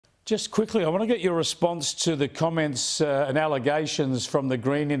Just quickly, I want to get your response to the comments and allegations from the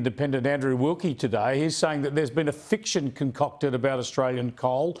Green Independent Andrew Wilkie today. He's saying that there's been a fiction concocted about Australian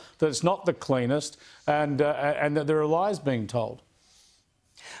coal, that it's not the cleanest, and that there are lies being told.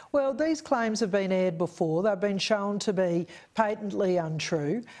 Well, these claims have been aired before. They've been shown to be patently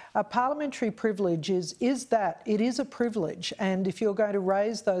untrue. Parliamentary privilege is that. It is a privilege, and if you're going to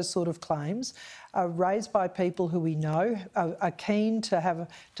raise those sort of claims, raised by people who we know are keen to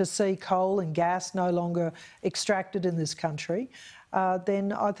see coal and gas no longer extracted in this country,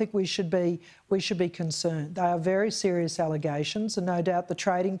 then I think we should be concerned. They are very serious allegations, and no doubt the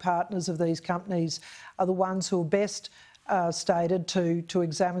trading partners of these companies are the ones who are best stated to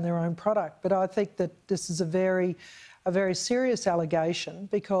examine their own product. But I think that this is a very serious allegation,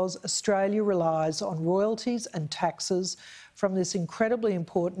 because Australia relies on royalties and taxes from this incredibly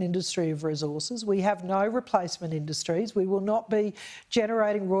important industry of resources. We have no replacement industries. We will not be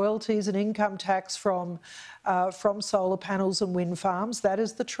generating royalties and income tax from solar panels and wind farms. That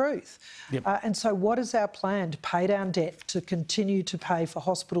is the truth. Yep. And so what is our plan? To pay down debt, to continue to pay for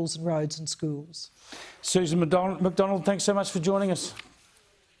hospitals and roads and schools. Susan McDonald, thanks so much for joining us.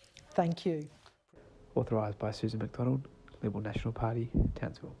 Thank you. Authorised by Susan McDonald, Liberal National Party,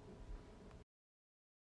 Townsville.